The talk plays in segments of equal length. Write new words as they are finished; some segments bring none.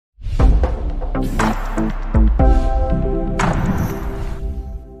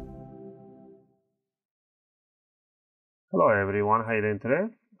Hello everyone, how are you doing today?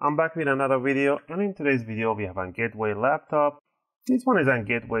 I'm back with another video, and in today's video we have a Gateway laptop. This one is a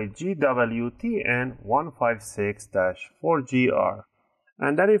Gateway Gwtn156 4Gr,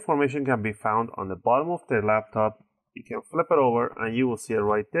 and that information can be found on the bottom of the laptop. You can flip it over and you will see it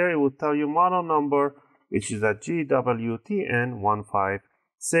right there. It will tell you model number, which is a Gwtn156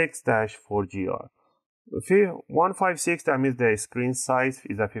 4Gr. If 156, that means the screen size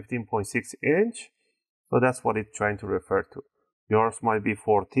is a 15.6 inch. So that's what it's trying to refer to. Yours might be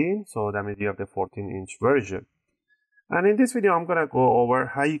 14, so that means you have the 14-inch version. And in this video, I'm going to go over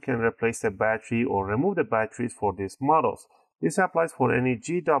how you can replace the battery or remove the batteries for these models. This applies for any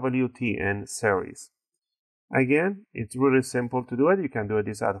Gwtn series. Again, it's really simple to do it. You can do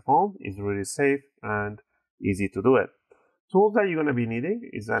this at home. It's really safe and easy to do it. Tools that you're going to be needing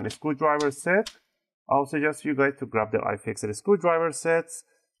is a screwdriver set. I'll suggest you guys to grab the UFIXTEK screwdriver sets,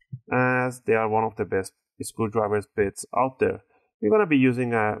 as they are one of the best screwdriver bits out there. You're going to be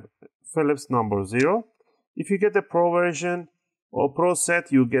using a Phillips number 0. If you get the Pro version or Pro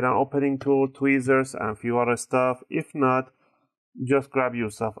set, you get an opening tool, tweezers, and a few other stuff. If not, just grab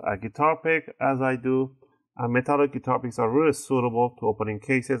yourself a guitar pick, as I do. And metallic guitar picks are really suitable to opening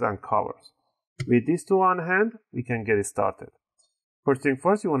cases and covers. With these two on hand, we can get it started. First thing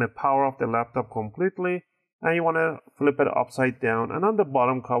first, you want to power off the laptop completely, and you want to flip it upside down. And on the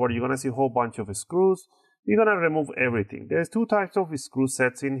bottom cover, you're going to see a whole bunch of screws. You're going to remove everything. There's two types of screw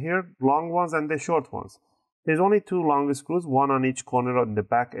sets in here, long ones and the short ones. There's only two long screws, one on each corner on the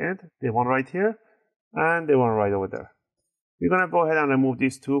back end, the one right here, and the one right over there. You're going to go ahead and remove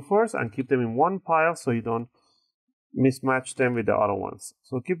these two first and keep them in one pile so you don't mismatch them with the other ones.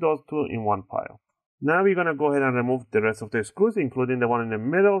 So keep those two in one pile. Now we're going to go ahead and remove the rest of the screws, including the one in the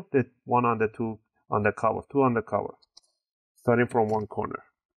middle, the one on the two on the cover, two on the cover, starting from one corner.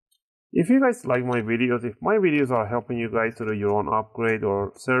 If you guys like my videos, if my videos are helping you guys to do your own upgrade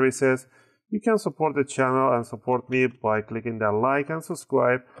or services, you can support the channel and support me by clicking that like and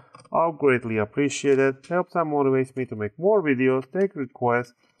subscribe. I'll greatly appreciate it. It helps and motivates me to make more videos, take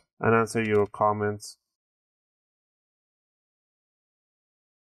requests, and answer your comments.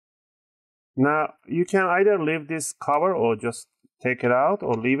 Now, you can either leave this cover or just take it out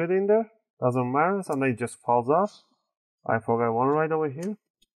or leave it in there. Doesn't matter, sometimes it just falls off. I forgot one right over here.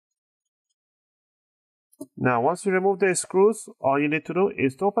 Now, once you remove the screws, all you need to do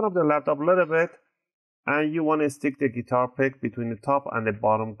is to open up the laptop a little bit, and you want to stick the guitar pick between the top and the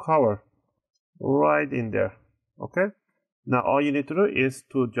bottom cover, right in there, okay? Now, all you need to do is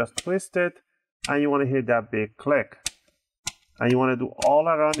to just twist it, and you want to hear that big click. And you want to do all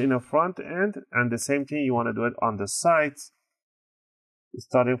around in the front end, and the same thing, you want to do it on the sides,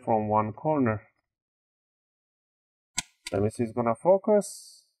 starting from one corner. Let me see, it's gonna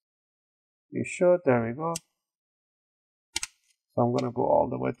focus. You should, there we go. So I'm gonna go all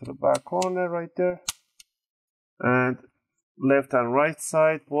the way to the back corner right there. And left and right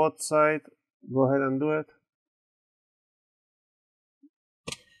side, both sides, go ahead and do it.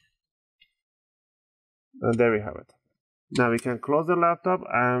 And there we have it. Now we can close the laptop,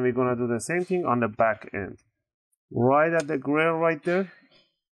 and we're gonna do the same thing on the back end. Right at the grill right there,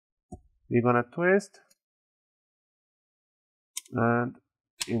 we're gonna twist and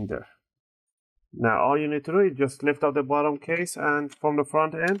in there. Now all you need to do is just lift up the bottom case and from the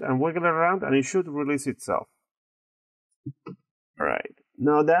front end and wiggle it around, and it should release itself. Alright,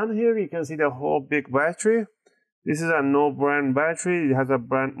 now down here you can see the whole big battery. This is a no brand battery. It has a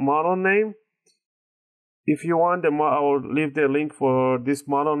brand model name. If you want, I'll leave the link for this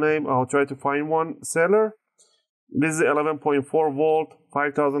model name. I'll try to find one seller. This is 11.4 volt,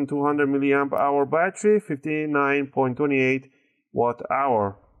 5200 milliamp hour battery, 59.28 watt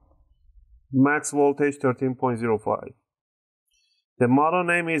hour. Max voltage 13.05. The model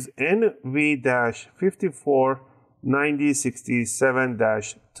name is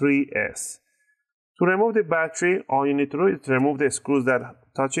NV-549067-3S. To remove the battery, all you need to do is to remove the screws that are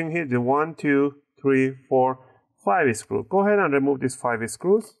touching here, the 1, 2, 3, 4, 5 screws. Go ahead and remove these 5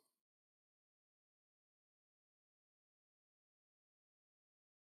 screws.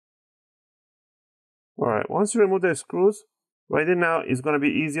 Alright, once you remove the screws, right now it's going to be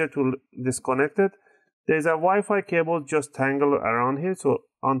easier to disconnect it. There's a Wi-Fi cable just tangled around here, so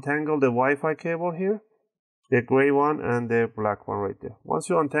untangle the Wi-Fi cable here, the gray one and the black one right there. Once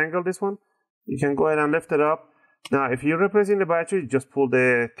you untangle this one, you can go ahead and lift it up. Now, if you're replacing the battery, just pull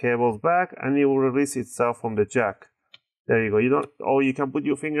the cables back and it will release itself from the jack. There you go. You can put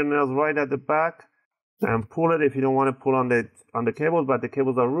your fingernails right at the back and pull it if you don't want to pull on the cables, but the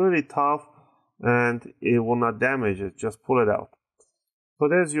cables are really tough and it will not damage it. Just pull it out. So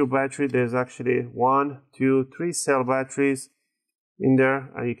there's your battery. There's actually 1, 2, 3 cell batteries in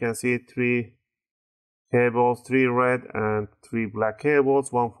there, and you can see 3 cables, 3 red and 3 black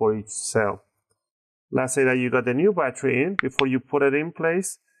cables, 1 for each cell. Let's say that you got the new battery in. Before you put it in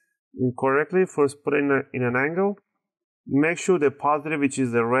place correctly, first put it in an angle. Make sure the positive, which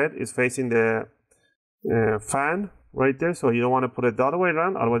is the red, is facing the fan right there. So you don't want to put it the other way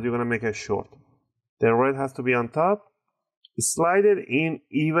around, otherwise you're going to make it short. The red has to be on top. Slide it in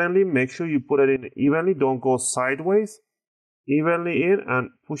evenly. Make sure you put it in evenly. Don't go sideways. Evenly in and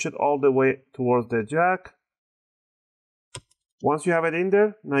push it all the way towards the jack. Once you have it in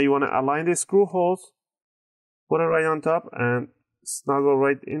there, now you want to align the screw holes. Put it right on top and snuggle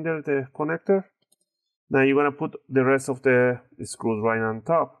right in there, the connector. Now you're going to put the rest of the screws right on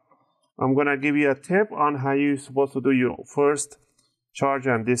top. I'm going to give you a tip on how you're supposed to do your first charge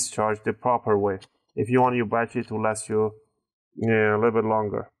and discharge the proper way, if you want your battery to last you a little bit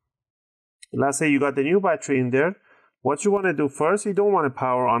longer. Let's say you got the new battery in there. What you want to do first, you don't want to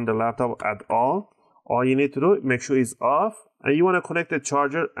power on the laptop at all. All you need to do, make sure it's off, and you want to connect the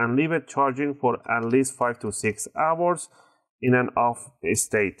charger and leave it charging for at least 5 to 6 hours in an off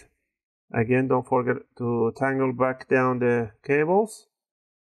state. Again, don't forget to tangle back down the cables.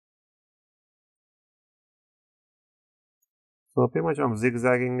 So pretty much I'm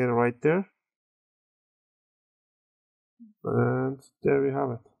zigzagging it right there. And there we have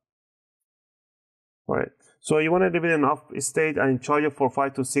it. Alright, so you want to leave it in off state and charge it for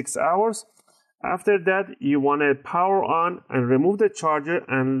 5 to 6 hours. After that, you want to power on and remove the charger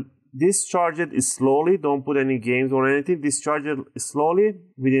and discharge it slowly. Don't put any games or anything. Discharge it slowly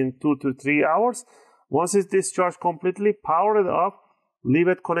within 2 to 3 hours. Once it's discharged completely, power it off. Leave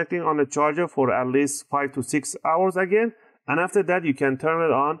it connecting on the charger for at least 5 to 6 hours again. And after that, you can turn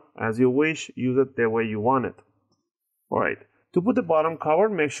it on as you wish. Use it the way you want it. Alright. To put the bottom cover,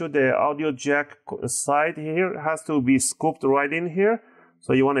 make sure the audio jack side here has to be scooped right in here.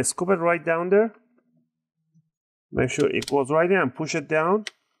 So you want to scoop it right down there. Make sure it goes right in and push it down.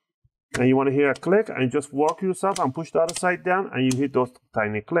 And you want to hear a click and just work yourself and push the other side down and you hit those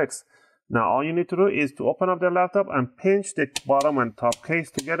tiny clicks. Now all you need to do is to open up the laptop and pinch the bottom and top case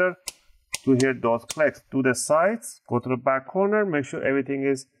together to hear those clicks. Do the sides, go to the back corner, make sure everything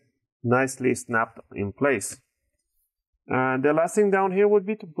is nicely snapped in place. And the last thing down here would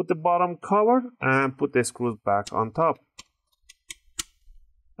be to put the bottom cover and put the screws back on top.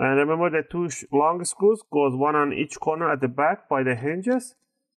 And remember the 2 long screws goes 1 on each corner at the back by the hinges.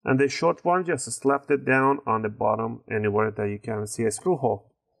 And the short one just slapped it down on the bottom anywhere that you can see a screw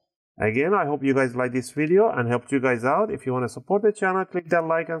hole. Again, I hope you guys like this video and helped you guys out. If you want to support the channel, click that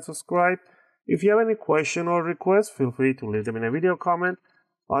like and subscribe. If you have any question or request, feel free to leave them in a video comment.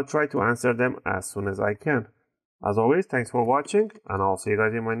 I'll try to answer them as soon as I can. As always, thanks for watching and I'll see you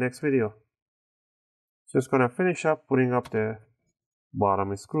guys in my next video. Just gonna finish up putting up the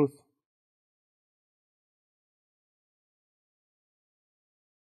bottom screws.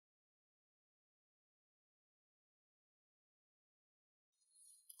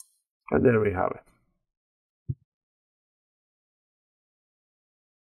 And there we have it.